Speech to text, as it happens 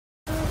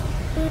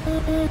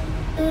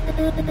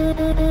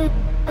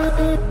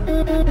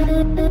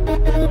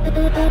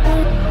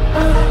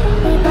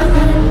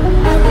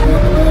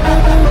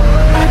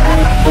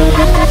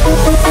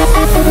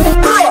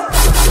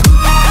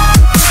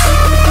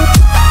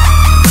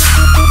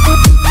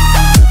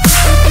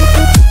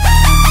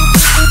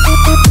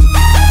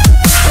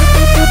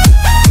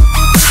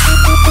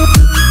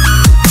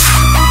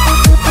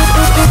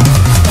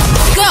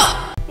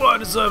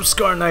What's up,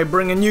 Scar Knight,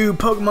 bringing you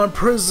Pokemon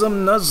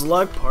Prism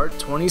Nuzlocke Part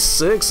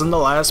 26. In the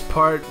last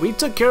part, we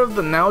took care of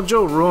the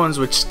Naljo Ruins,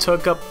 which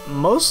took up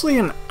mostly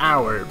an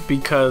hour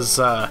because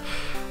I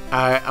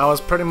was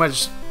pretty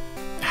much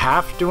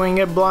half doing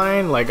it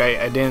blind. Like,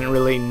 I didn't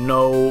really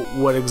know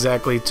what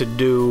exactly to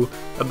do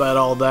about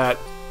all that.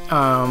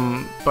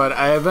 But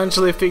I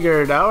eventually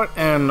figured it out,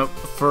 and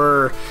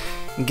for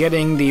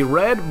getting the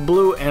red,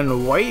 blue,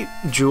 and white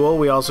jewel,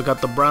 we also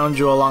got the brown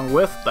jewel along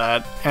with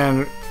that,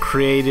 and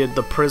created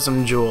the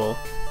Prism Jewel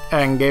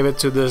and gave it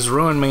to this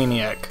Ruin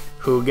Maniac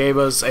who gave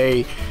us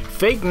a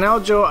fake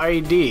Naljo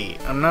ID.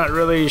 I'm not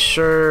really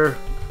sure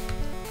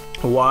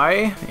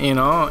why, you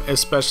know,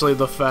 especially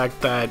the fact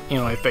that, you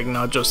know, a fake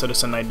Naljo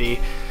Citizen ID.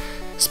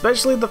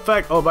 Especially the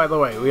fact, oh, by the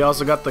way, we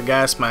also got the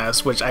gas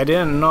mask, which I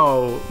didn't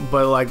know,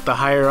 but like the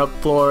higher up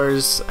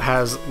floors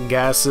has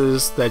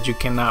gases that you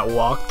cannot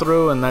walk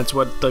through, and that's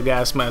what the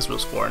gas mask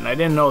was for. And I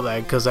didn't know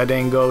that because I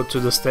didn't go to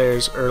the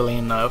stairs early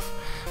enough.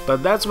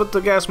 But that's what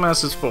the gas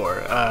mask is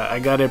for. I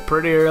got it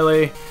pretty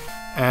early,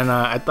 and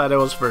I thought it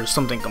was for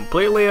something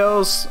completely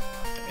else.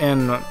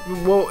 And,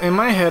 well, in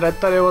my head, I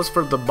thought it was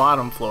for the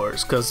bottom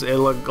floors because it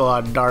looked a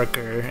lot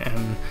darker,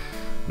 and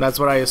that's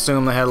what I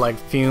assumed. They had like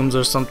fumes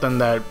or something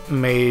that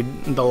made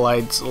the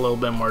lights a little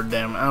bit more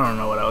dim. I don't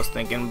know what I was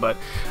thinking, but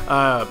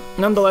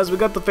nonetheless, we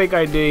got the fake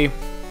ID,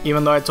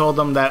 even though I told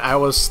them that I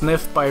was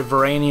sniffed by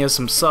Varanius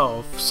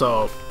himself.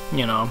 So,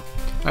 you know,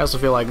 I also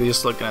feel like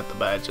just looking at the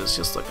badges,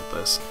 just look at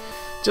this.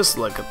 Just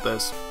look at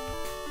this.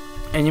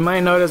 And you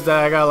might notice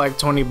that I got like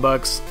 20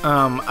 bucks.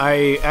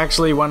 I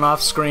actually went off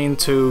screen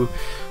to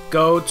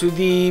go to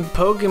the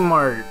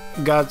Pokemart,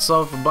 got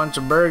myself a bunch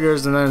of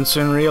burgers, and then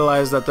soon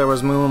realized that there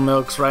was Moo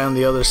Milks right on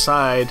the other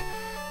side,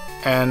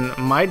 and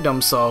my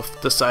dumb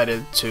self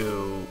decided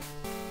to...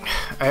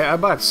 I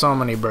bought so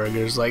many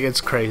burgers, like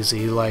it's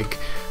crazy. Like,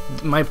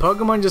 my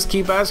Pokemon just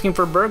keep asking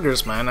for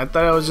burgers, man. I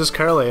thought I was just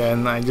Curly,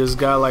 and I just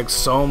got like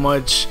so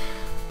much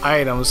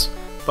items.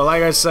 But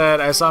like I said,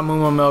 I saw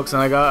Moo Milks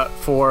and I got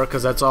 4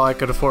 because that's all I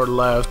could afford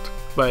left.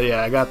 But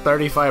yeah, I got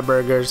 35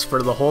 burgers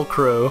for the whole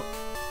crew.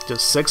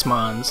 Just 6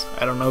 mons.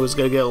 I don't know who's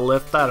gonna get a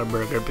lift out of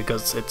burger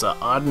because it's an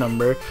odd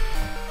number.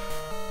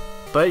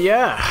 But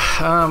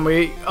yeah,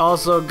 we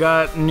also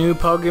got new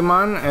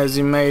Pokemon, as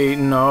you may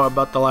know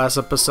about the last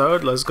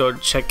episode. Let's go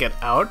check it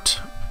out.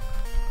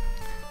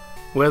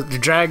 With the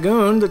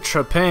Dragoon, the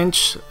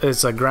Trapinch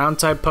is a ground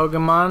type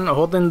Pokemon.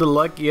 Holding the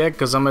luck yet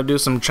because I'm gonna do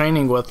some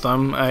training with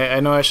them. I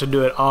know I should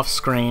do it off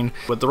screen.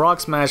 With the Rock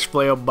Smash,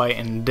 Flail, Bite,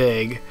 and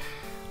Dig.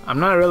 I'm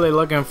not really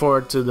looking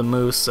forward to the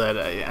moveset.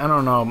 I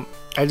don't know.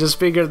 I just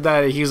figured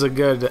that he's a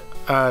good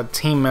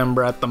team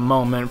member at the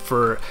moment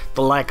for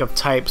the lack of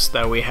types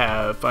that we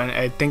have.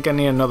 I think I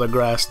need another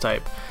grass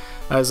type.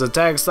 His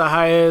attack's the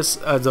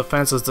highest,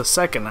 defense is the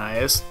second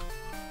highest.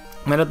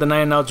 Met at the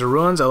 9 Naljo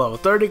Ruins at level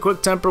 30,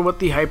 Quick Temper with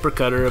the Hyper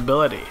Cutter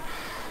ability.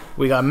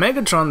 We got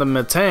Megatron the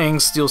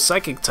Metang, Steel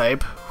Psychic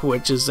type,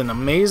 which is an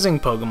amazing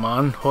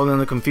Pokemon, holding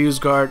the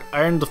Confused Guard,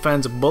 Iron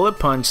Defense, Bullet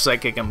Punch,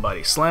 Psychic, and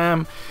Body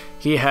Slam.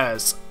 He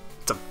has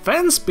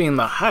defense being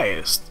the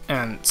highest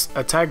and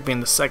attack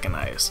being the second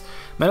highest.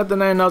 Met at the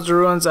 9 Naljo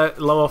Ruins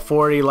at level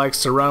 40,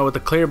 likes to run with the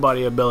Clear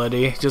Body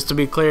ability. Just to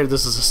be clear,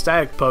 this is a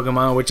static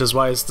Pokemon, which is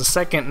why it's the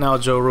second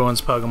Naljo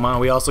Ruins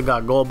Pokemon. We also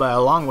got Golbat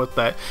along with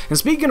that. And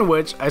speaking of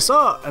which, I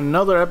saw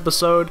another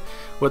episode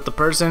with the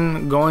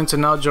person going to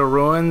Naljo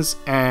Ruins,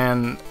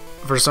 and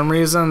for some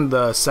reason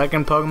the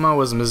second Pokemon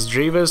was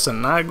Misdreavus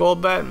and not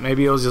Golbat.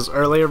 Maybe it was just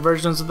earlier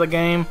versions of the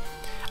game.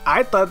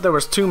 I thought there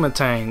was 2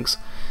 Metangs.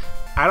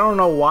 I don't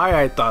know why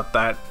I thought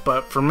that,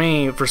 but for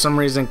me, for some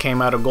reason,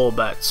 came out of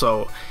Golbat.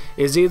 So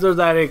it's either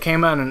that it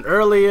came out in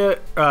earlier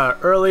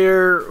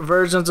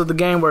versions of the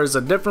game where it's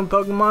a different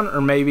Pokemon,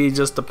 or maybe it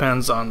just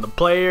depends on the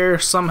player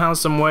somehow,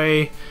 some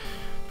way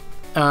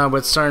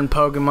with certain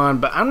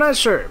Pokemon. But I'm not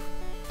sure.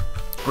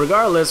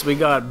 Regardless, we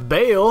got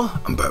Bale.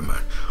 I'm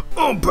Batman.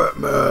 I'm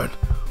Batman.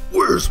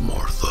 Where's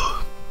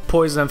Martha?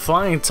 Poison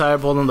Flying type,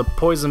 holding the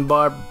Poison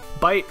Barb,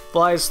 Bite,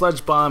 Fly,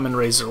 Sludge Bomb, and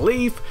Razor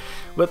Leaf.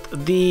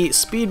 With the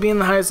speed being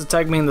the highest,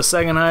 attack being the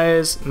second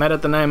highest. Met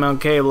at the 9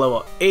 Mount Cave,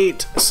 level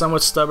 8.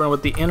 Somewhat stubborn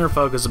with the Inner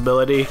Focus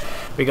ability.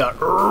 We got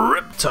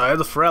Riptide,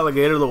 the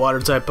Feraligatr, the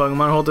water type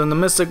Pokemon, holding the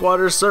Mystic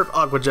Water, Surf,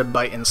 Aqua Jet,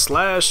 Bite, and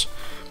Slash.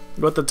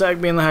 With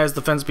attack being the highest,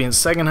 defense being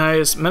second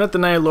highest. Met at the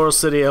 9 Laurel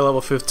City at level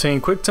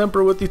 15. Quick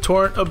Temper with the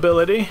Torrent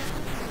ability.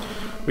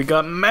 We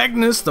got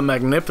Magnus, the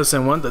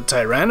Magnificent One, the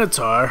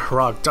Tyranitar,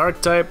 Rock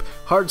Dark type,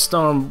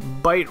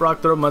 Heartstone, Bite,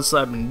 Rock Throw, Mud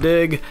Slap, and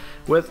Dig,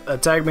 with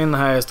attack being the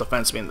highest,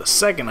 defense being the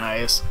second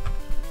highest.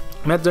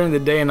 Met during the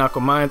day in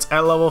Aqua Mines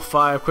at level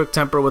 5, Quick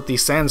Temper with the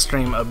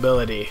Sandstream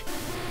ability.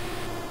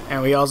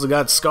 And we also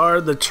got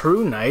Scar, the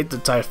True Knight, the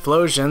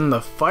Typhlosion,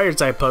 the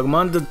Fire-type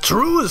Pokemon, the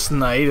truest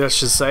Knight, I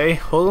should say.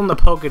 Holding the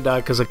Pokédot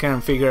because I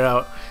couldn't figure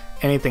out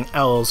anything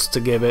else to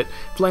give it.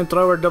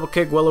 Flamethrower, Double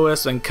Kick,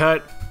 Will-O-Wisp, and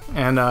Cut.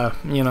 And,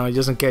 you know,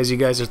 just in case you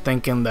guys are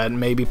thinking that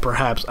maybe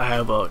perhaps I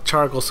have a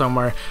Charcoal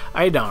somewhere,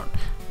 I don't.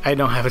 I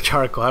don't have a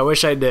Charcoal. I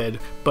wish I did.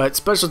 But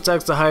Special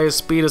Attack's the highest,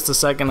 Speed is the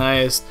second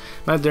highest.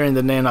 Not during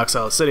the day in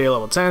Oxala City,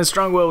 level 10.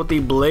 Strong Will with the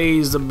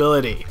Blaze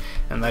ability.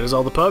 And that is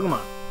all the Pokemon.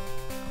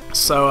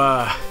 So,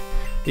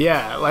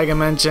 yeah, like I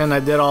mentioned, I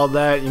did all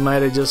that. You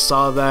might have just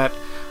saw that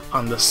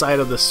on the side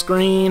of the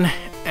screen.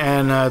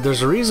 And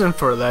there's a reason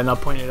for that, and I'll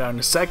point it out in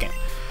a second.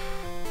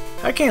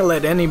 I can't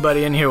let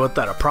anybody in here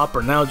without a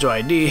proper Naljo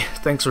ID.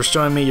 Thanks for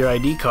showing me your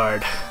ID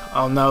card.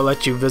 I'll now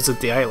let you visit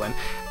the island.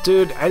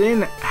 Dude, I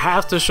didn't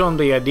have to show him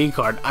the ID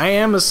card. I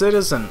am a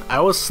citizen.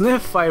 I was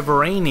Sniff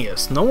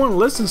Vibranius. No one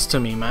listens to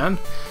me, man.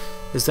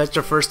 Is that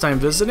your first time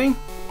visiting?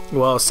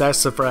 Well,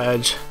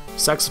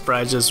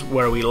 Saxifrage is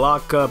where we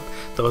lock up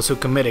those who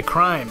committed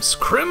crimes.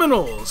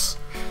 Criminals!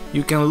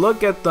 You can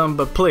look at them,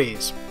 but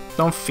please,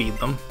 don't feed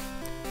them.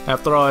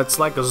 After all, it's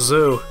like a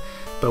zoo,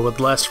 but with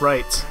less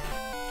rights.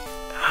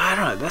 I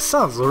don't know, that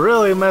sounds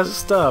really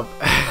messed up.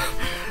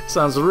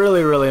 Sounds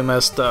really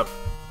messed up.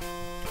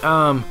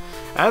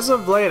 As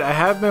of late, I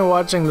have been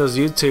watching this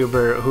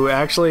YouTuber who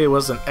actually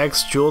was an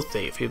ex-jewel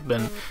thief. He's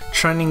been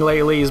trending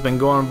lately, he's been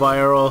going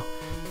viral,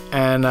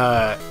 and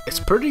it's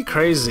pretty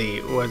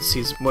crazy what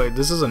he's... Wait,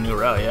 this is a new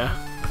route, yeah?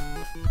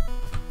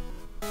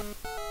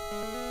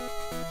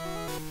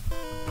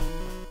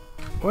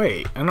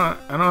 Wait, I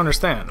don't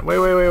understand. Wait.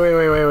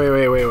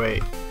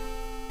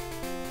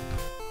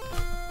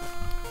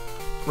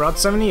 Route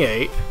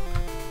 78.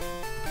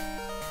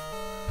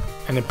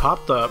 And it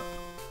popped up.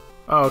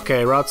 Oh,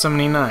 okay, Route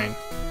 79.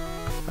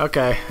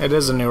 Okay, it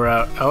is a new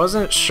route. I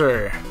wasn't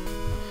sure.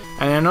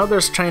 And I know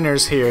there's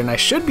trainers here, and I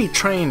should be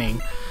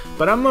training,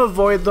 but I'm gonna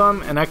avoid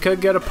them, and I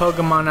could get a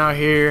Pokemon out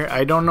here.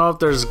 I don't know if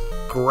there's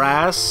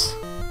grass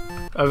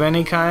of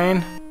any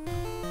kind.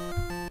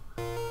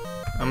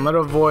 I'm gonna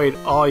avoid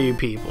all you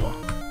people.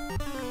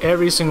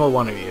 Every single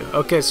one of you.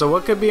 Okay, so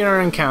what could be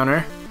our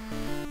encounter?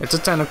 It's a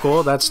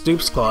tentacle, that's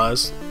Stoop's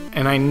Claws,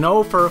 and I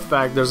know for a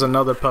fact there's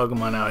another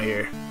Pokemon out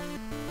here.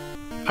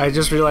 I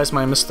just realized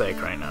my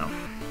mistake right now.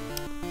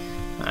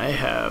 I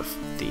have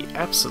the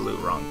absolute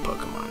wrong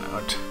Pokemon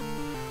out.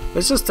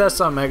 Let's just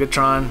test out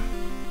Megatron.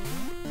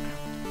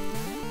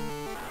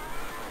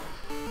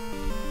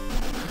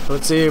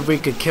 Let's see if we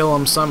could kill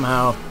him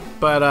somehow.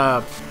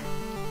 But,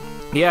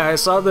 yeah, I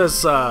saw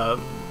this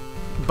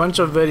bunch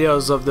of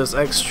videos of this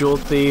ex-jewel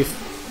thief.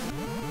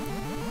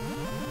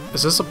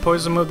 Is this a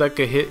poison move that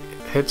could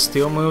hit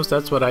steel moves?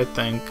 That's what I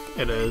think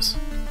it is.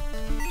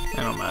 It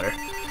don't matter.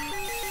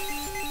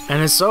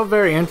 And it's so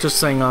very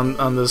interesting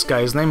on this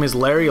guy. His name is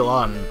Larry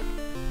Lawton.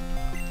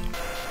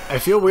 I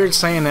feel weird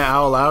saying it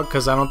out loud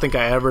because I don't think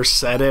I ever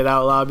said it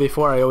out loud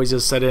before. I always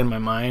just said it in my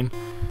mind.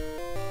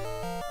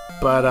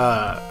 But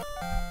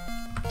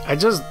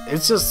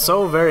it's just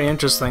so very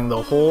interesting.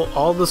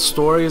 All the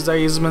stories that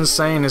he's been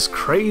saying is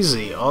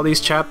crazy. All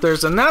these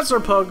chapters, and that's our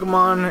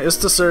Pokemon. It's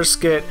the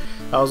Surskit.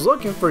 I was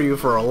looking for you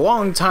for a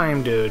long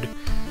time, dude.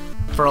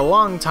 For a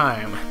long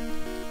time.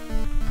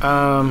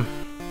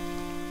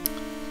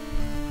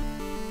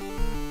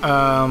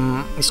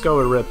 Let's go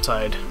with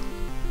Riptide.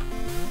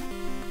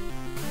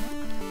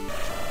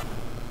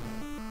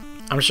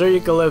 I'm sure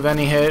you can live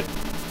any hit.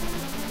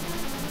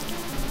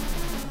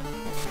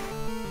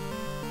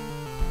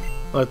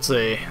 Let's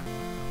see.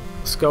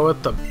 Let's go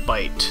with the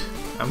Bite.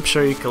 I'm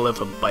sure you can live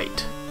a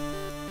Bite.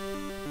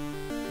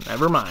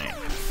 Never mind.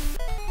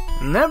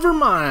 Never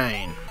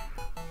mind.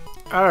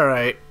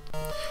 Alright.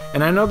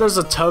 And I know there's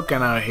a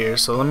token out here,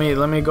 so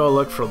let me go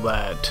look for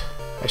that.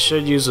 I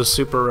should use a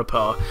Super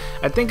Repel.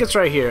 I think it's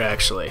right here,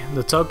 actually.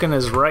 The token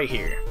is right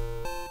here.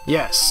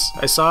 Yes,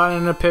 I saw it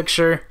in a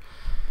picture,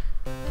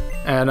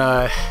 and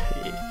I'm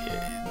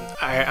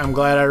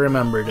glad I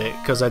remembered it,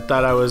 because I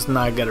thought I was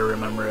not gonna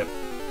remember it.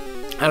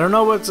 I don't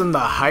know what's in the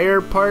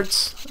higher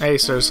parts. Hey,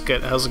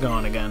 Surskit, how's it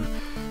going again?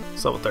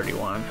 It's level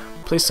 31.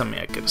 Please tell me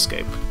I could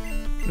escape.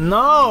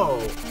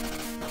 No!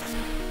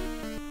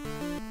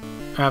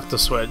 I have to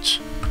switch.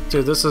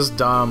 Dude, this is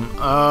dumb.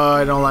 Oh,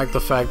 I don't like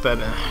the fact that...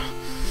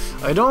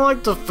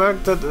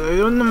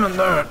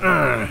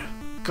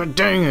 God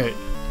dang it.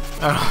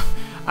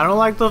 I don't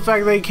like the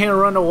fact that he can't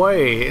run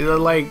away.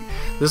 Like,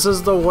 this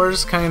is the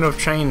worst kind of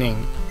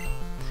training.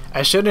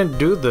 I shouldn't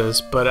do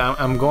this, but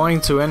I'm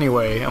going to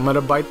anyway. I'm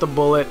gonna bite the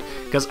bullet,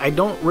 because I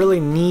don't really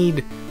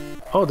need...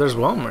 Oh, there's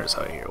Wilmers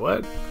out here.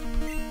 What?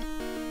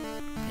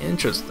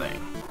 Interesting.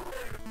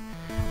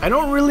 I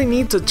don't really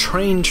need to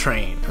train,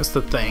 that's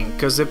the thing,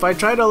 because if I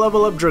try to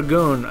level up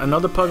Dragoon,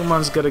 another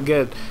Pokemon's gonna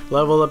get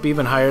level up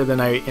even higher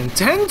than I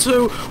intend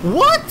to.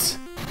 What?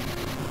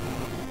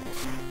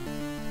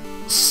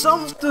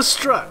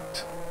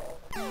 Self-destruct.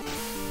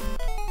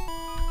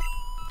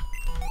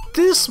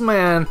 This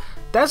man,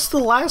 that's the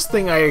last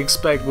thing I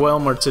expect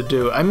Wilmer to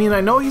do. I mean,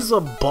 I know he's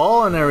a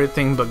ball and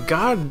everything, but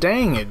god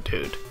dang it,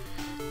 dude.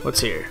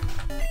 What's here?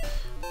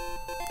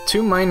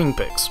 2 mining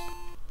picks.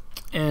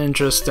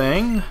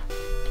 Interesting.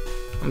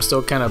 I'm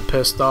still kind of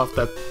pissed off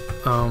that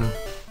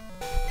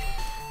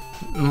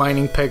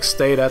mining picks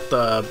stayed at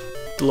the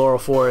Laurel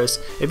Forest.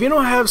 If you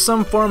don't have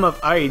some form of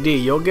ID,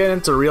 you'll get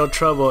into real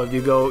trouble if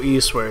you go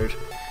eastward.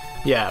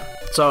 Yeah,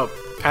 so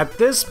at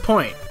this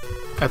point,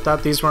 I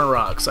thought these weren't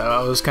rocks.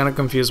 I was kind of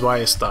confused why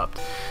I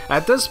stopped.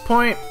 At this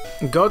point,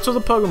 go to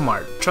the Pokemon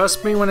Mart.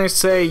 Trust me when I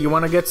say you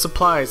want to get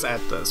supplies at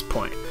this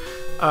point.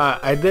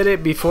 I did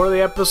it before the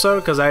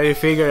episode because I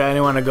figured I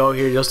didn't want to go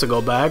here just to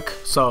go back.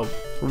 So,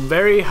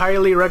 very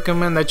highly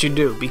recommend that you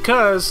do,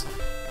 because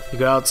you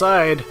go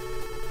outside.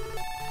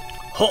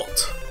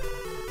 Halt!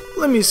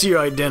 Let me see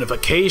your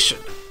identification.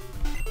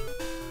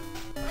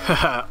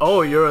 Haha,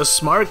 oh, you're a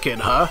smart kid,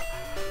 huh?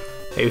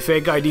 A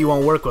fake ID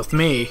won't work with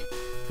me.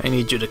 I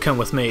need you to come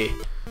with me.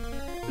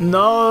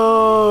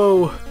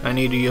 No! I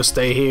need you to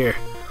stay here.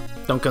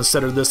 Don't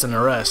consider this an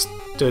arrest.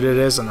 Dude, it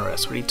is an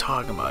arrest. What are you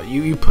talking about?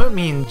 You put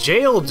me in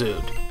jail,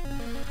 dude.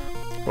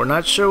 We're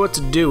not sure what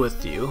to do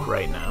with you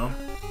right now.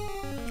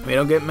 We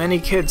don't get many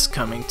kids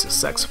coming to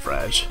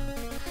Saxifrage.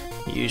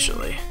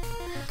 Usually.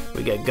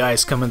 We get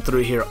guys coming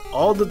through here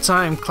all the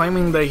time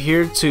claiming they're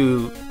here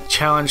to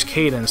challenge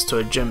Cadence to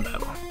a gym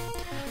battle.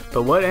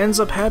 But what ends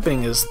up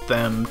happening is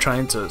them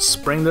trying to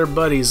spring their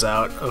buddies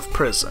out of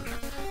prison.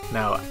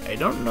 Now, I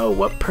don't know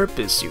what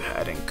purpose you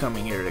had in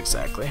coming here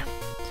exactly,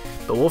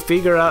 but we'll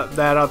figure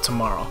that out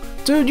tomorrow.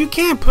 Dude, you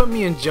can't put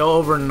me in jail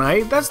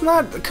overnight. That's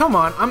not... Come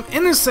on, I'm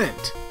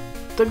innocent.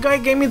 The guy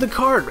gave me the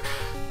card.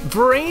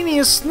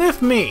 Verania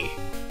sniffed me.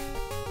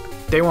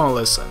 They won't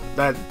listen.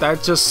 That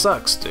just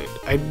sucks, dude.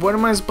 What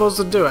am I supposed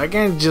to do? I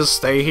can't just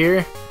stay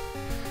here.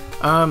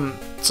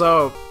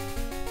 So...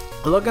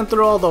 Looking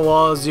through all the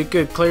walls, you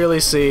could clearly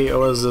see,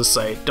 what does this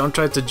say? Don't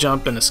try to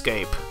jump and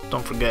escape.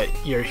 Don't forget,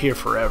 you're here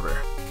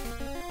forever.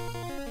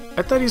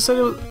 I thought he said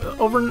it was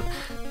over...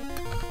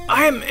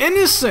 I am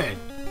innocent!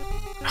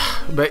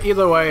 But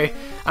either way,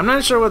 I'm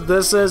not sure what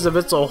this is, if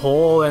it's a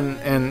hole,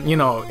 and you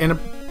know,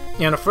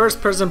 in a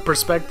first person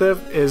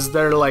perspective, is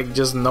there like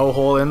just no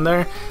hole in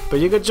there?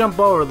 But you could jump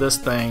over this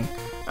thing.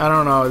 I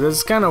don't know, this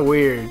is kind of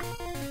weird.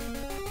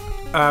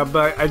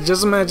 But I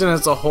just imagine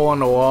it's a hole in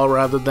the wall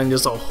rather than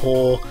just a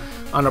hole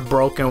on a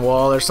broken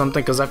wall or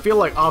something, because I feel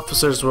like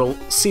officers will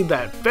see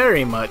that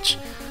very much.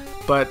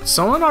 But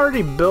someone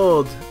already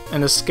built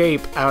an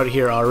escape out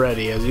here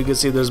already. As you can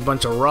see, there's a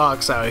bunch of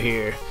rocks out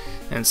here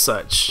and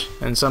such,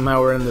 and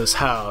somehow we're in this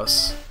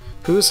house.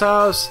 Whose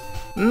house?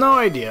 No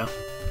idea.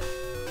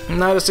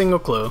 Not a single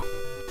clue.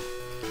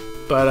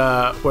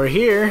 But we're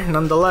here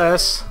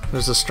nonetheless.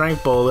 There's a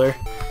strength boulder,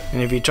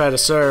 and if you try to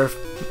surf,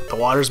 the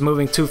water's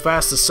moving too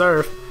fast to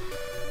surf.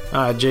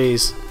 Ah,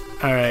 jeez.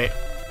 Alright.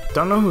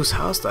 Don't know whose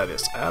house that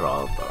is at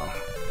all, though.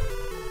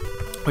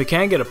 We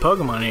can't get a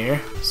Pokemon here,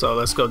 so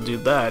let's go do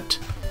that.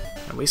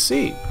 And we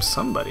see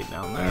somebody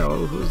down there.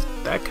 Oh, who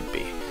that could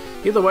be.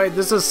 Either way,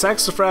 this is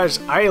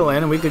Saxifrage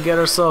Island. We could get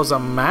ourselves a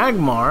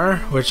Magmar,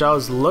 which I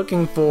was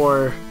looking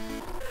for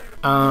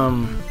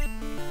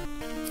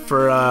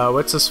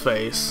what's his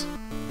face?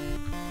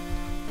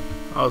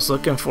 I was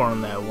looking for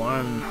in that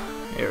one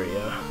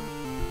area.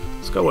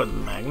 Let's go with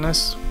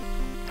Magnus.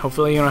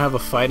 Hopefully you don't have a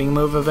fighting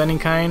move of any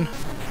kind.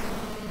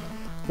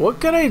 What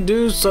can I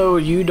do so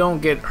you don't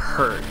get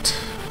hurt?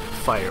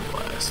 Fire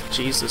Blast.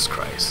 Jesus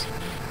Christ.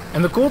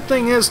 And the cool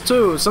thing is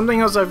too, something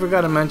else I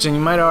forgot to mention, you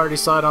might have already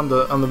saw it on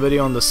the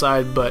video on the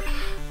side, but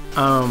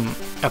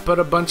I put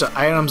a bunch of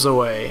items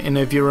away, and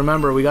if you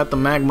remember, we got the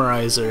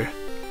Magmarizer.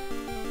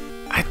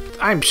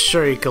 I'm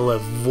sure he could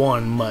live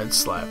one Mud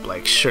Slap,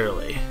 like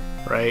surely,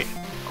 right?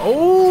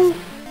 Oh!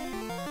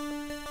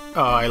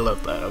 Oh, I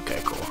love that.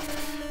 Okay, cool.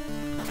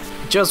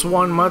 Just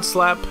one Mud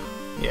Slap?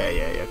 Yeah,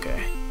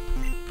 okay.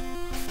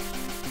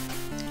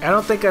 I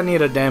don't think I need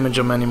to damage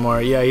him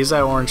anymore. Yeah, he's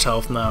at orange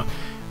health now.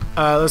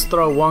 Let's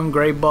throw one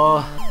Great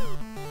Ball.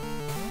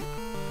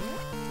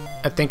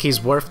 I think he's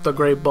worth the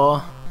Great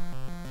Ball.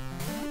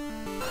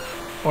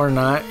 Or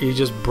not. You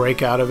just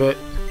break out of it.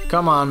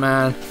 Come on,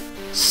 man.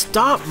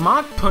 Stop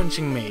Mach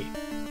punching me.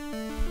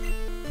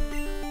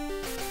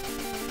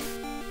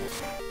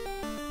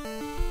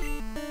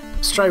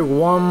 Let's try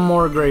one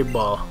more Great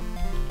Ball.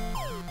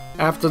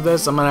 After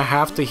this, I'm gonna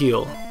have to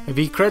heal. If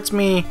he crits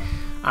me,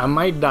 I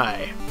might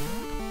die.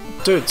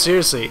 Dude,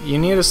 seriously, you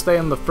need to stay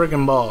on the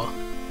friggin' ball.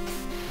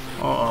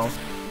 Uh-oh.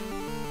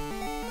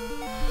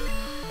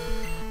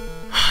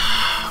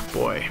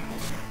 Boy.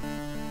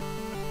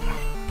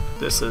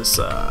 This is,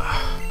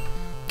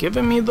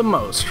 giving me the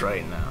most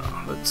right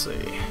now. Let's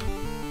see.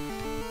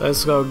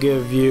 Let's go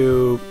give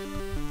you,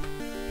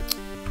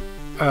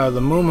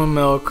 the Moo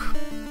Milk.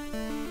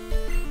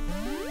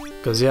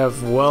 Because you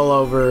have well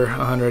over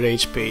 100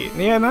 HP.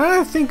 Yeah,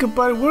 now I think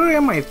about it, what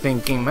am I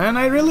thinking, man?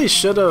 I really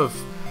should have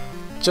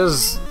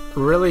just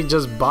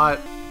bought,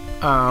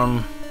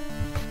 I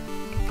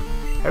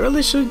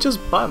really should have just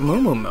bought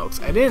Moo Milks.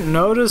 I didn't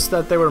notice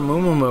that there were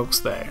Moo Milks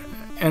there.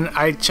 And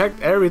I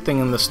checked everything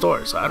in the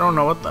store, so I don't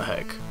know what the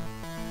heck.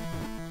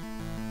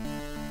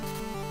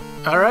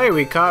 Alright,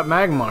 we caught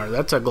Magmar.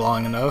 That took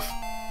long enough.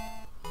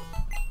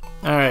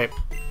 Alright,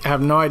 I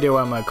have no idea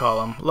what I'm gonna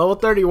call him. Level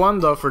 31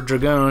 though for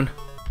Dragoon.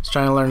 He's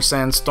trying to learn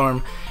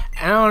Sandstorm.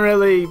 I don't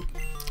really...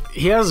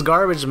 He has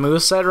garbage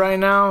moveset right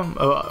now.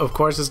 Of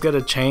course it's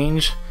gonna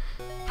change.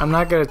 I'm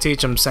not gonna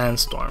teach him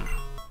Sandstorm.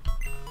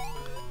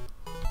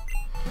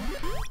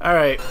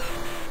 Alright.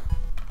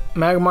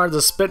 Magmar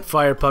the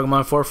Spitfire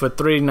Pokemon,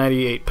 4'3",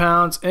 98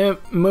 pounds.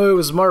 It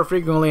moves more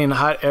frequently in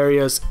hot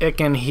areas. It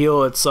can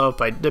heal itself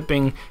by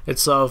dipping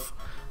its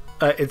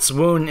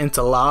wound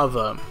into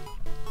lava.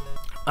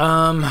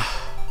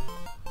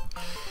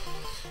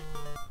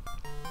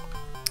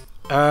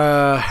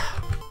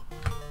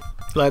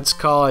 Let's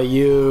call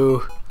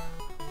you...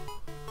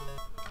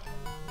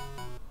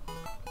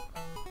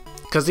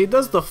 Because he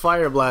does the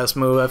Fire Blast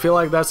move. I feel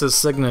like that's his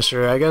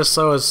signature. I guess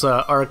so is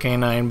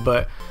Arcanine,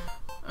 but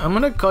I'm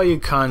gonna call you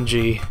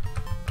Kanji.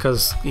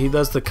 Because he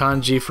does the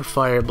Kanji for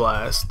Fire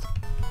Blast.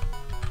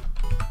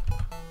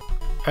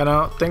 I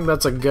don't think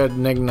that's a good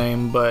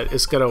nickname, but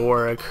it's gonna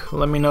work.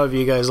 Let me know if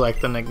you guys like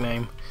the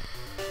nickname.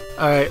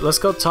 Alright, let's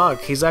go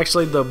talk. He's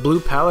actually the Blue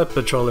Palette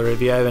Patroller,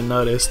 if you haven't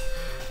noticed.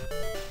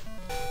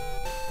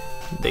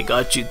 They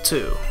got you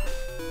too.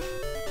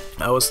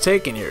 I was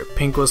taken here.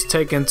 Pink was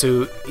taken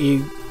to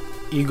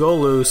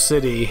Igolu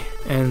City,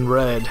 and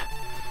Red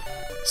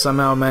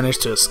somehow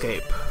managed to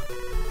escape.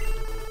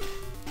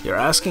 You're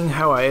asking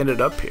how I ended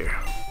up here?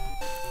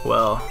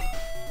 Well,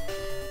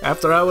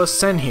 after I was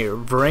sent here,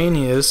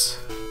 Veranius,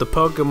 the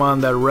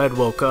Pokemon that Red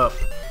woke up,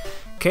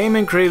 came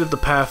and created the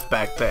path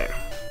back there.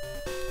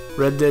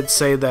 Red did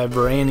say that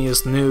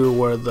Veranius knew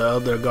where the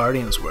other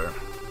Guardians were.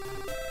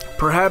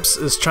 Perhaps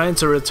is trying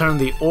to return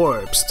the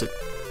orbs to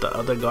the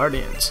other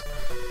Guardians.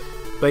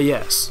 But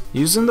yes,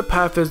 using the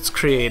path it's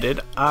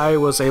created, I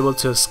was able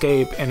to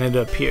escape and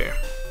ended up here.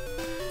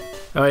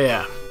 Oh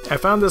yeah, I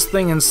found this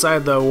thing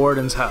inside the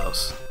warden's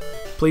house.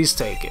 Please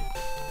take it.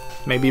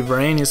 Maybe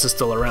Veranius is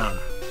still around.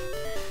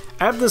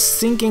 I have this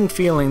sinking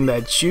feeling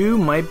that you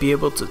might be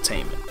able to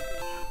tame it.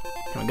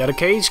 And we got a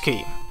cage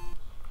key.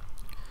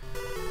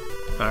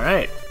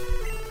 Alright.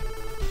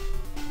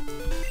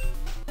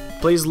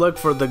 Please look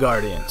for the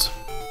Guardians.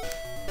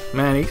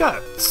 Man, he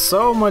got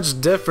so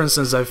much different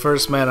since I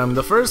first met him.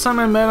 The first time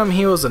I met him,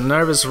 he was a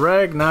nervous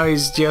wreck. Now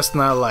he's just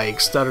not like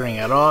stuttering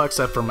at all,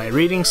 except for my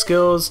reading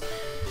skills.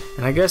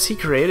 And I guess he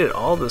created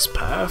all this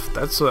path.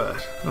 That's what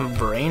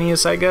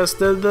Veranius, I guess,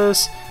 did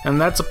this. And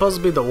that's supposed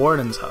to be the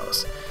warden's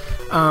house.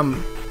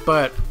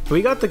 But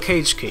we got the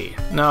cage key.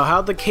 Now,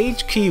 how the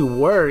cage key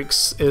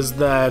works is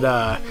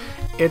that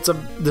it's a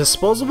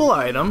disposable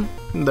item.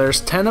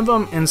 There's 10 of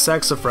them in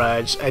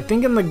Saxifrage. I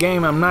think in the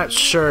game, I'm not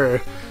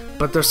sure,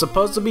 but there's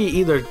supposed to be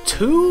either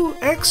 2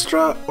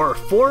 extra or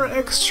 4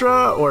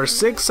 extra or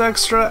 6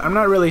 extra. I'm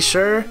not really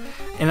sure,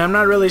 and I'm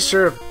not really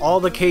sure if all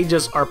the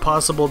cages are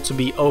possible to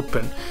be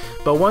open.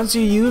 But once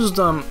you use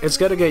them, it's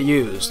gonna get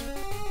used.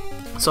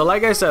 So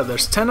like I said,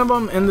 there's 10 of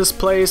them in this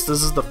place.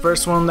 This is the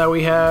first one that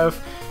we have,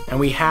 and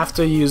we have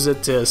to use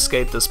it to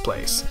escape this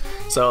place.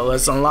 So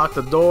let's unlock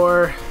the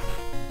door.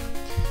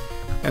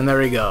 And there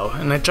we go.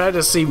 And I tried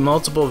to see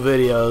multiple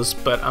videos,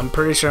 but I'm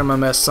pretty sure I'm gonna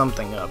mess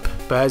something up.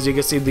 But as you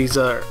can see, these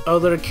are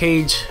other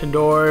cage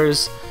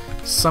doors.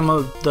 Some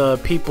of the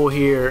people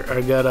here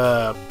are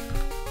gonna,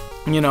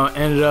 you know,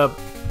 ended up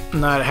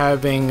not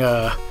having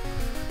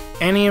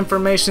any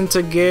information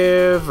to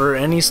give or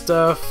any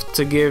stuff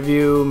to give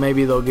you.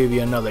 Maybe they'll give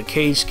you another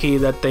cage key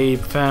that they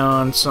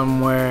found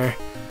somewhere.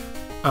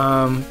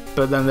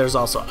 But then there's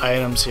also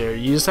items here.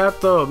 You just have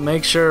to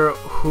make sure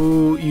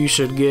who you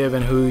should give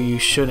and who you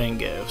shouldn't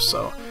give.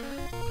 So,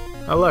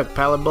 oh look,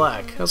 Palette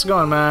Black. How's it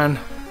going, man?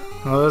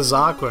 Oh, this is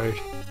awkward.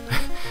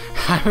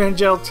 I'm in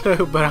jail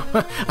too, but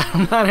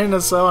I'm not in a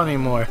cell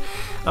anymore.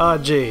 Oh,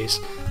 jeez.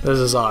 This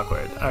is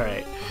awkward.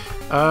 Alright.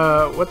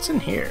 What's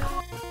in here?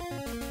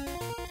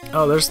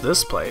 Oh, there's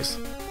this place.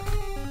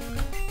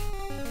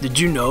 Did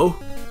you know?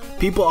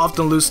 People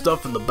often lose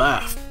stuff in the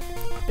bath.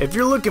 If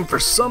you're looking for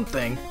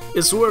something,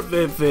 it's worth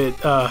it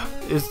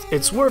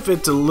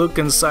to look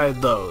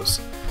inside those.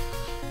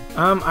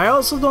 I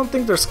also don't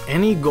think there's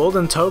any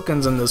golden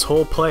tokens in this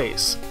whole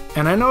place.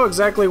 And I know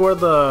exactly where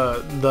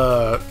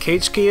the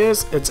cage key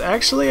is. It's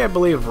actually, I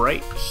believe,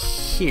 right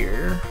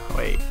here.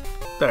 Wait,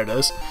 there it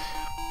is.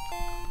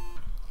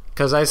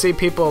 Because I see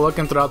people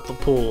looking throughout the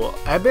pool.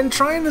 I've been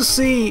trying to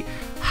see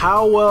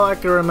how well I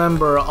can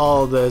remember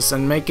all of this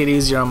and make it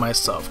easier on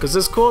myself. Because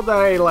it's cool that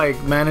I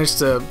like managed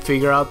to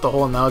figure out the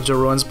whole Naljo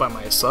Ruins by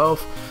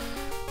myself.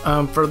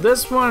 For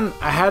this one,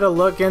 I had to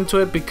look into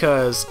it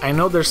because I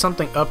know there's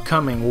something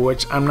upcoming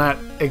which I'm not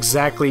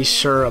exactly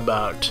sure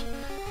about.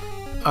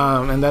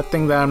 And that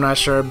thing that I'm not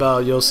sure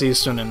about, you'll see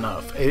soon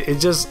enough.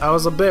 I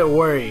was a bit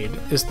worried,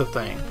 is the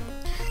thing.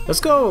 Let's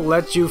go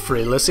let you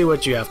free. Let's see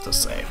what you have to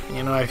say.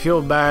 You know, I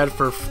feel bad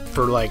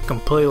for like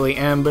completely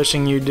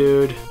ambushing you,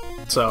 dude.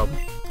 So,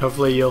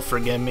 hopefully you'll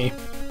forgive me.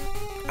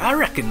 I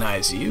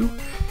recognize you.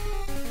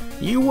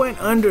 You went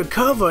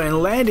undercover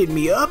and landed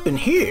me up in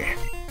here.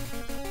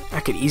 I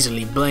could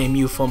easily blame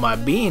you for my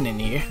being in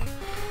here,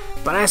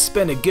 but I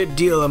spent a good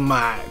deal of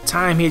my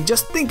time here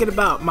just thinking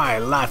about my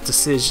life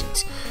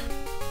decisions.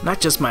 Not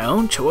just my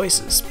own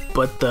choices,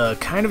 but the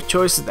kind of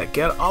choices that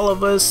get all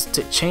of us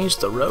to change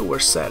the road we're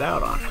set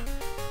out on.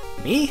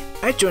 Me?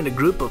 I joined a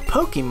group of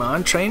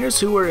Pokemon trainers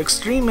who were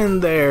extreme in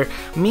their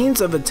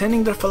means of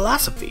attaining their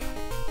philosophy.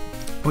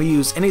 We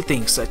use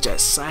anything such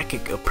as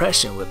psychic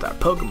oppression with our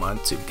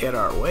Pokemon to get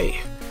our way.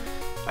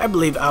 I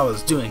believe I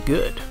was doing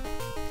good.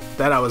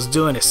 That I was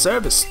doing a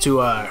service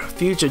to our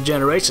future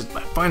generations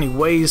by finding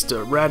ways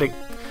to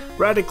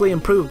radically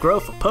improve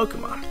growth of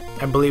Pokemon.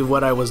 I believe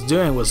what I was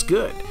doing was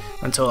good.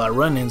 Until our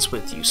run-ins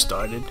with you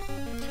started.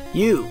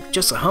 You,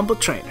 just a humble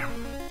trainer,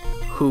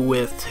 who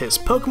with his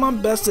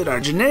Pokemon bested our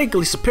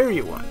genetically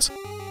superior ones.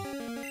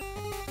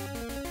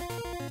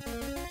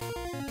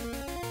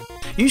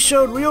 You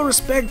showed real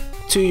respect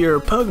to your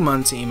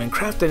Pokemon team and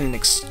crafted an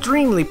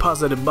extremely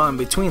positive bond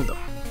between them.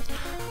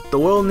 The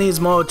world needs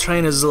more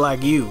trainers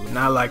like you,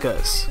 not like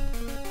us.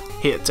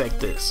 Here, take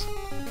this.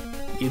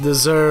 You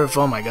deserve...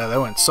 Oh my god, that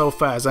went so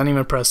fast, I didn't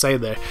even press A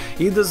there.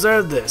 You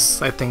deserve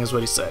this, I think is what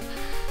he said.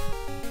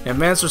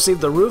 Advance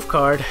received the roof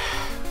card.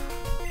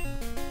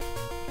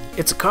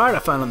 It's a card I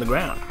found on the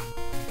ground.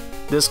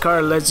 This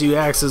card lets you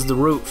access the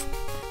roof.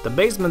 The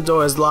basement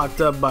door is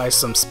locked up by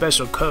some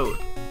special code.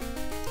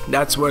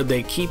 That's where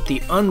they keep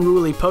the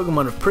unruly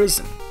Pokemon of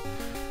Prison.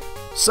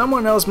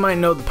 Someone else might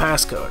know the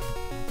passcode.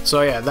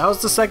 So yeah, that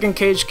was the second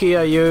cage key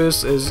I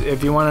used. Is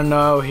if you want to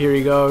know, here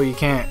you go. You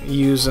can't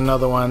use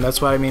another one.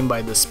 That's what I mean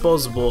by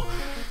disposable.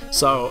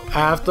 So I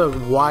have to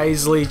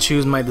wisely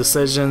choose my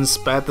decisions,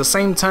 but at the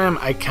same time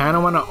I kind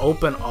of want to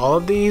open all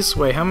of these.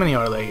 Wait, how many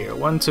are there here?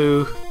 1,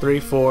 2, 3,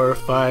 4,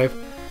 5,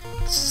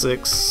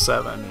 6,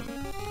 7,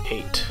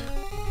 8.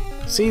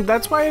 See,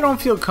 that's why I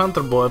don't feel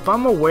comfortable. If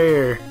I'm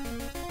aware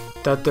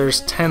that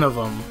there's 10 of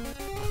them,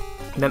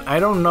 then I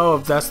don't know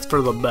if that's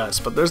for the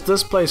best, but there's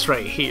this place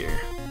right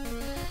here.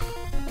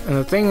 And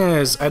the thing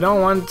is, I don't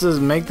want to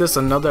make this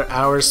another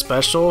hour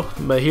special,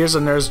 but here's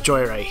a Nurse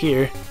Joy right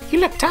here.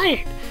 You look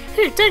tired.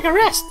 Here, take a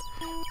rest.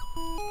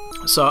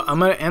 So I'm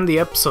gonna end the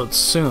episode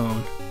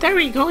soon. There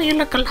we go, you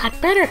look a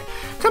lot better.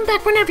 Come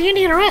back whenever you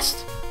need a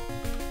rest.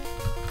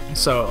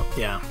 So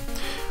yeah,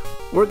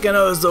 working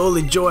out is the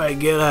only joy I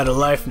get out of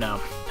life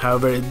now.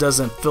 However, it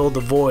doesn't fill the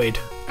void.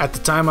 At the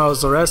time I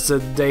was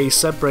arrested, they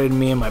separated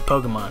me and my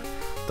Pokemon.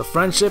 The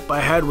friendship I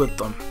had with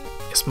them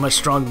is much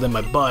stronger than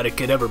my body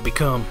could ever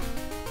become.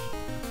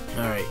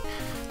 Alright,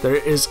 there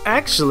is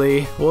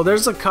actually, well,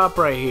 there's a cop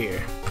right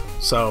here.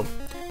 So,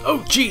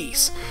 oh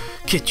jeez,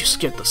 kid, you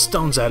scared the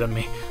stones out of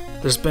me.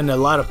 There's been a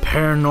lot of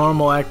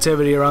paranormal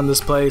activity around this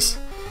place.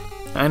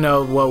 I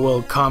know what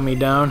will calm me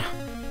down.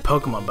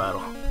 Pokemon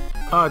battle.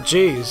 Oh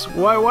jeez,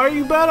 why are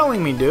you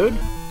battling me, dude?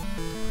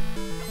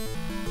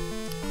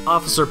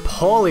 Officer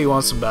Paulie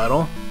wants to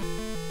battle.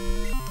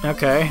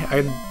 Okay,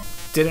 I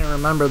didn't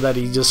remember that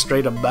he just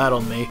straight up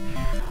battled me.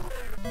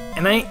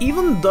 And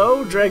even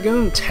though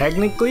Dragoon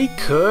technically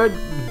could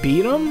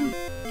beat him,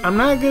 I'm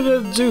not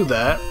gonna do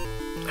that.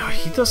 Oh,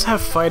 he does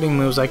have fighting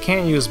moves. I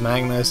can't use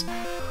Magnus.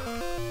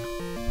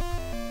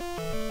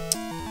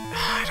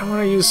 I don't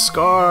want to use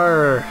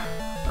Scar.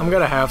 I'm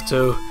gonna have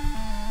to.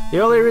 The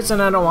only reason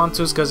I don't want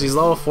to is because he's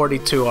level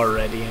 42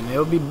 already, and it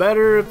would be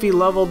better if he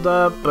leveled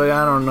up, but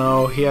I don't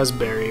know. He has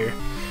Barrier.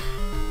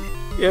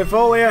 If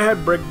only I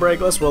had Brick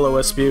Break. Let's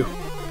Will-O-Wisp you.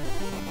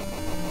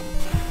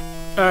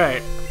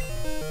 Alright.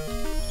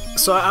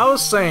 So I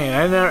was saying,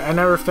 I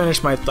never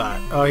finished my thought.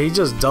 Oh, he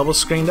just double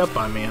screened up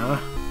on me, huh?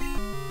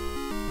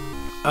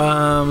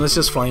 Let's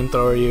just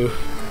flamethrower you.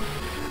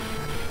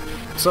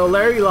 So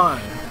Larry Long,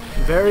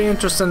 very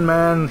interesting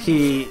man.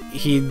 He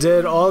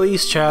did all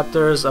these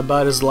chapters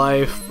about his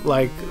life,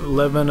 like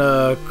living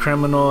a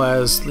criminal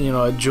as, you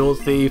know, a jewel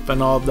thief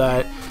and all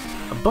that.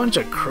 A bunch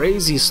of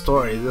crazy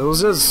stories. It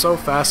was just so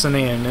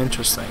fascinating and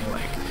interesting.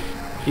 Like,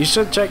 you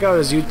should check out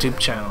his YouTube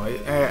channel.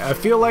 I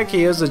feel like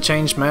he is a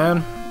changed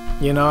man.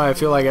 You know, I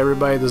feel like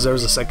everybody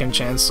deserves a second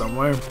chance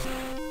somewhere.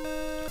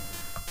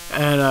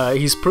 And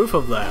he's proof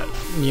of that,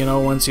 you know,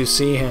 once you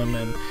see him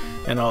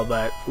and all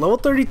that. Level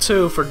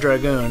 32 for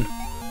Dragoon.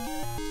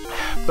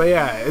 But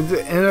yeah,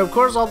 and of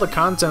course all the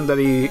content that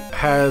he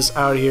has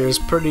out here is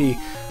pretty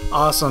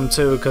awesome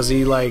too, because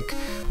he like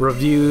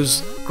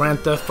reviews Grand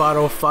Theft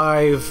Auto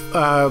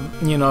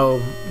 5, you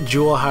know,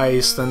 jewel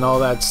heist and all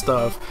that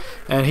stuff.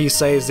 And he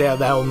says, yeah,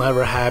 that will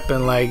never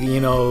happen, like, you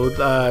know,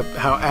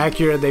 how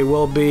accurate they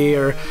will be,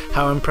 or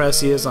how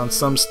impressed he is on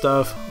some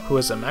stuff. Who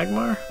is it,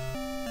 Magmar?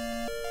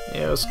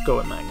 Yeah, let's go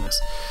with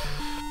Magnus.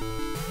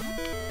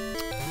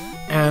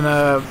 And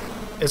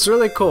it's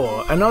really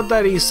cool. I know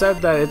that he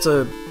said that it's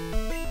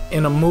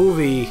in a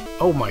movie.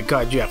 Oh my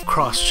god, you have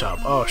cross chop.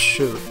 Oh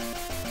shoot.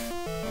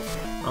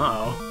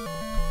 Uh-oh.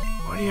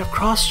 Why do you have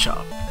cross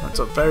chop? That's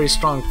a very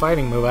strong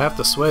fighting move. I have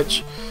to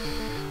switch.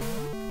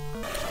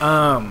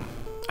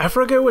 I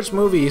forget which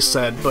movie he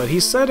said, but he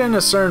said in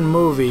a certain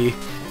movie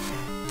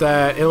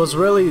that it was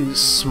really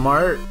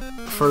smart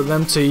for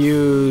them to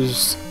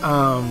use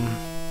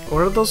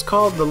what are those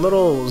called? The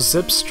little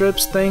zip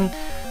strips thing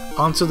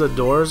onto the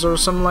doors or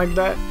something like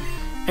that.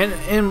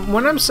 And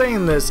when I'm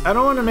saying this, I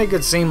don't want to make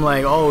it seem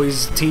like, oh,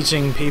 he's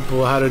teaching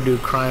people how to do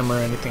crime or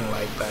anything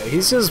like that.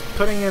 He's just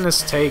putting in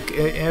his take, and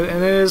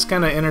it is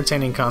kind of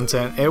entertaining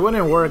content. It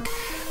wouldn't work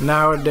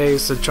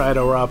nowadays to try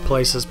to rob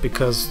places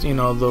because, you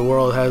know, the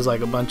world has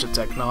like a bunch of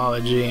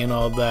technology and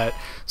all that.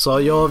 So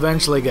you'll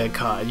eventually get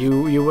caught.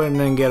 You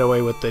wouldn't get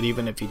away with it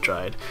even if you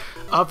tried.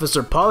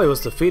 Officer Polly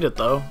was defeated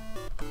though.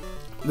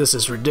 This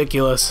is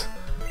ridiculous.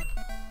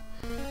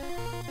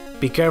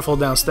 Be careful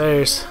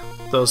downstairs.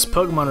 Those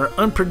Pokemon are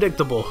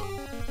unpredictable.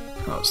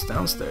 Oh, it's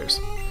downstairs.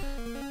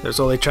 There's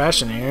only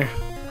trash in here.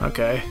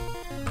 Okay.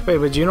 Wait,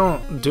 but you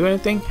don't do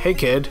anything? Hey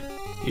kid,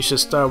 you should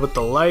start with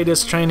the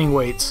lightest training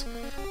weights.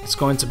 It's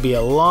going to be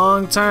a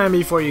long time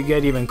before you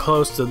get even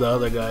close to the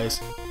other guys.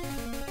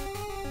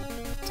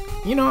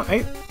 You know,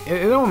 it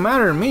don't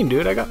matter to me,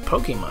 dude. I got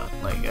Pokemon.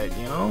 Like,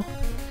 you know?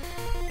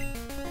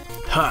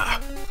 Ha!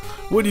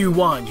 What do you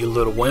want, you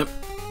little wimp?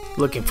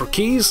 Looking for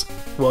keys?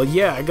 Well,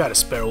 yeah, I got a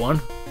spare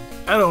one.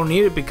 I don't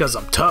need it because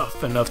I'm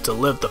tough enough to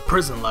live the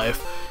prison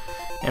life.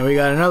 And we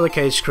got another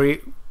cage key.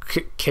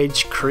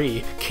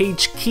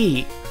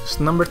 It's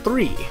number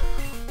 3.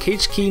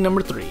 Cage key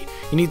number 3.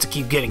 You need to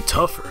keep getting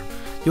tougher.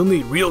 You'll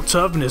need real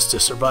toughness to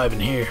survive in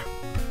here.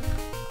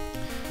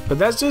 But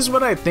that's just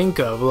what I think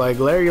of. Like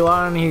Larry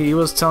Lawton, he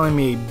was telling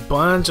me a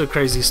bunch of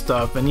crazy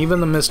stuff, and even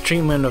the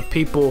mistreatment of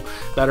people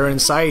that are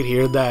inside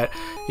here that,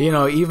 you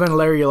know, even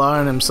Larry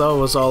Lawton himself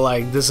was all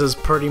like, this is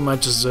pretty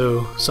much a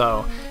zoo.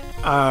 So,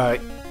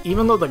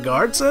 even though the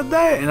guard said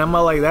that, and I'm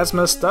all like, that's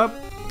messed up,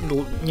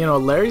 you know,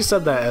 Larry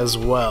said that as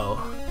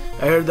well.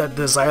 I heard that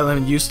this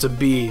island used to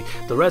be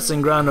the resting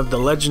ground of the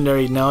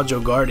legendary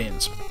Naljo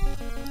Guardians.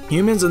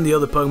 Humans and the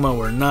other Pokemon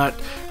were not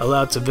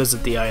allowed to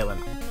visit the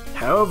island.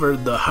 However,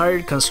 the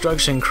hired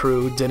construction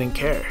crew didn't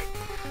care.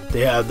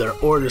 They had their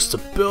orders to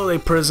build a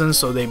prison,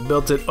 so they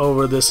built it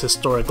over this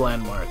historic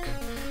landmark.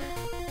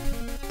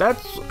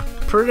 That's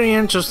pretty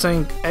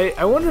interesting.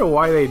 I wonder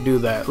why they do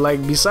that.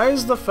 Like,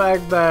 besides the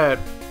fact that,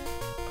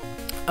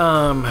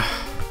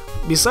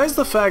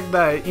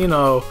 you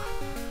know,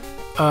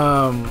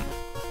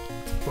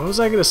 what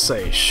was I gonna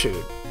say?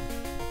 Shoot.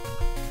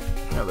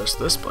 Yeah, there's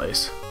this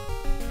place.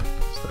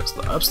 So there's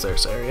the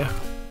upstairs area.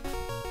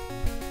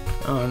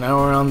 Oh, now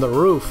we're on the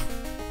roof.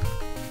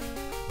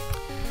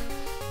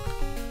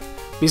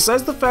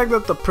 Besides the fact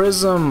that the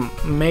Prism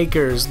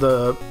makers,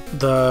 the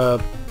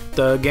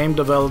game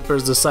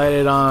developers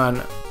decided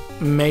on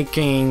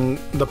making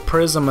the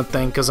prism a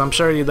thing, because I'm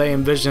sure they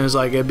envision it's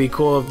like it'd be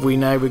cool if we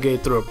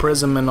navigate through a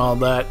prism and all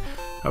that.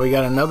 And we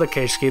got another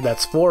cage key,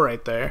 that's 4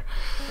 right there.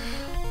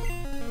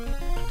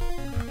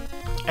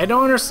 I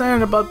don't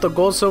understand about the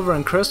gold, silver,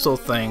 and crystal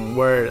thing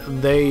where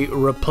they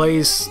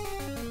replace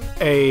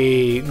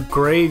a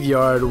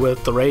graveyard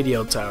with the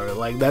radio tower.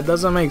 Like, that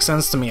doesn't make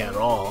sense to me at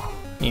all,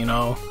 you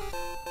know.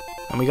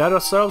 And we got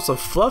ourselves a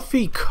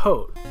fluffy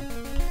coat,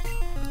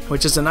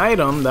 which is an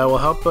item that will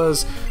help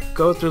us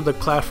go through the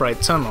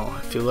Clefrite tunnel.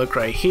 If you look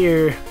right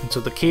here into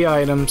the key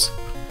items,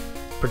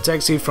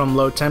 protects you from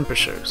low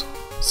temperatures.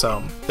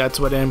 So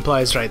that's what it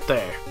implies right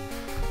there.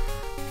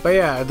 But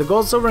yeah, the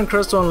gold, silver, and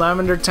crystal in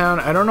Lavender Town,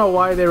 I don't know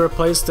why they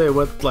replaced it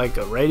with like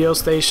a radio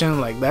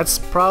station. Like, that's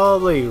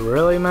probably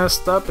really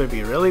messed up if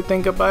you really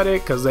think about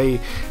it, because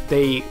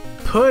they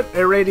put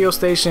a radio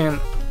station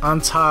on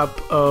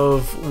top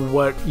of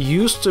what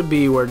used to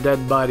be where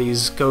dead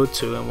bodies go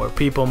to and where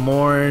people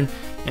mourn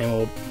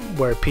and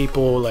where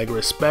people like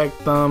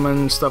respect them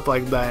and stuff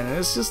like that. And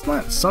it's just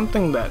not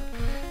something that,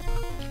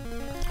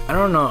 I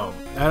don't know,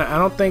 I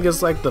don't think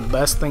it's like the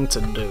best thing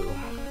to do.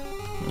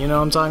 You know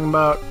what I'm talking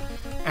about?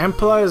 And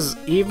plus,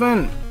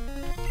 even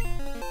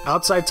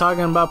outside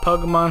talking about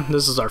Pokemon,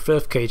 this is our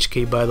 5th cage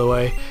key, by the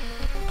way,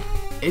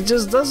 it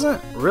just doesn't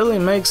really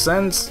make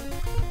sense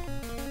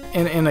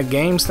in a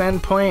game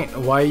standpoint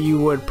why you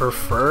would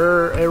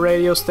prefer a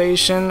radio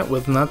station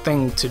with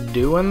nothing to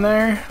do in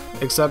there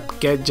except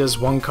get just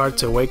one card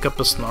to wake up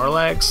a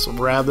Snorlax,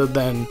 rather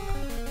than,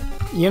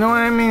 you know what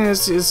I mean?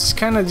 It's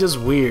kind of just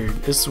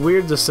weird. It's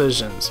weird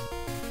decisions.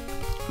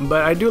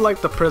 But I do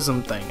like the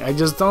prism thing. I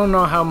just don't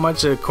know how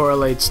much it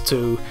correlates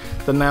to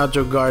the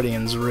Naljo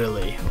Guardians,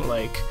 really.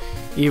 Like,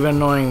 even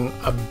knowing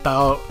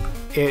about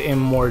it in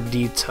more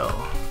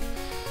detail.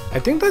 I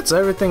think that's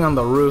everything on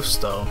the roofs,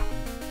 though.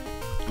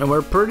 And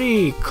we're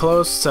pretty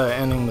close to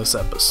ending this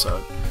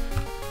episode.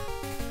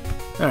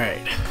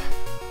 Alright.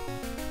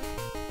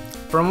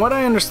 From what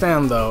I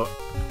understand, though,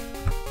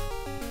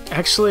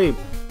 actually,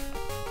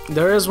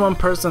 there is one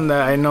person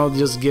that I know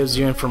just gives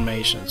you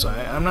information, so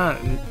I'm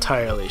not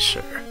entirely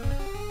sure.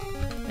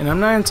 And I'm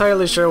not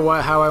entirely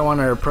sure how I want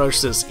to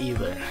approach this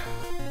either.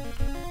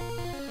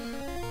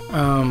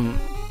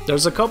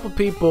 There's a couple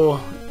people,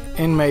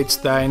 inmates,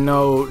 that I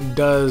know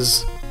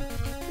does,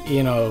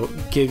 you know,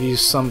 give you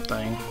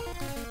something.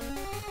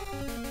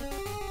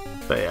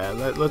 But yeah,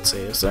 let's see,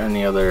 is there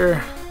any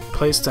other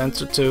place to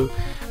enter to?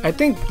 I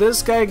think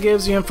this guy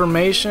gives you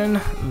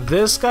information.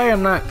 This guy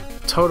I'm not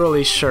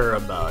totally sure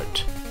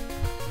about.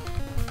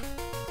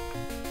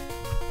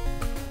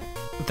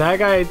 That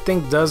guy I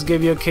think does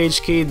give you a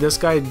cage key. This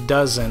guy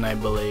doesn't, I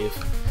believe.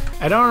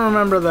 I don't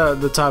remember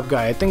the top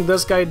guy. I think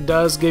this guy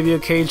does give you a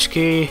cage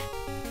key.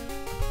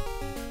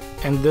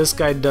 And this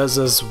guy does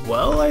as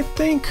well, I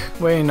think?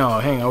 Wait, no,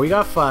 hang on. We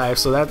got 5,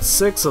 so that's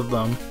 6 of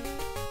them.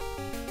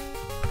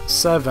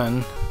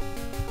 7.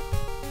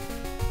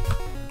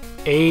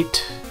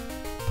 8.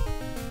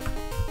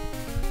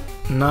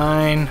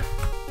 9.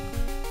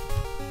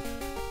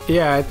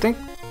 Yeah, I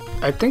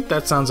think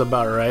that sounds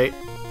about right.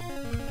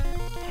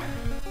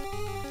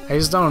 I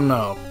just don't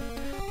know.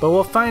 But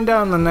we'll find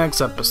out in the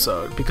next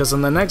episode, because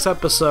in the next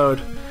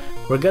episode,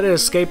 we're gonna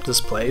escape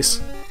this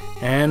place,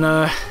 and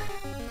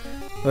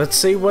let's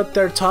see what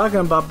they're talking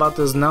about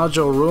this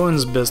Naljo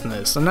Ruins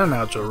business. Not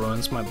Naljo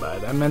Ruins, my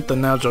bad. I meant the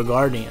Naljo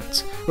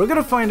Guardians. We're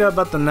gonna find out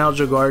about the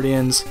Naljo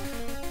Guardians,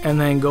 and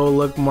then go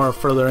look more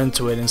further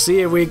into it, and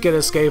see if we can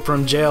escape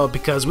from jail,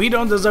 because we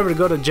don't deserve to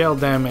go to jail,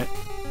 damn it.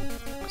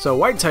 So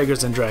white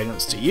tigers and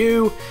dragons to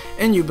you,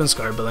 and you've been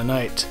Scarred by the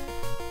Night.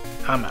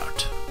 I'm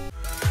out.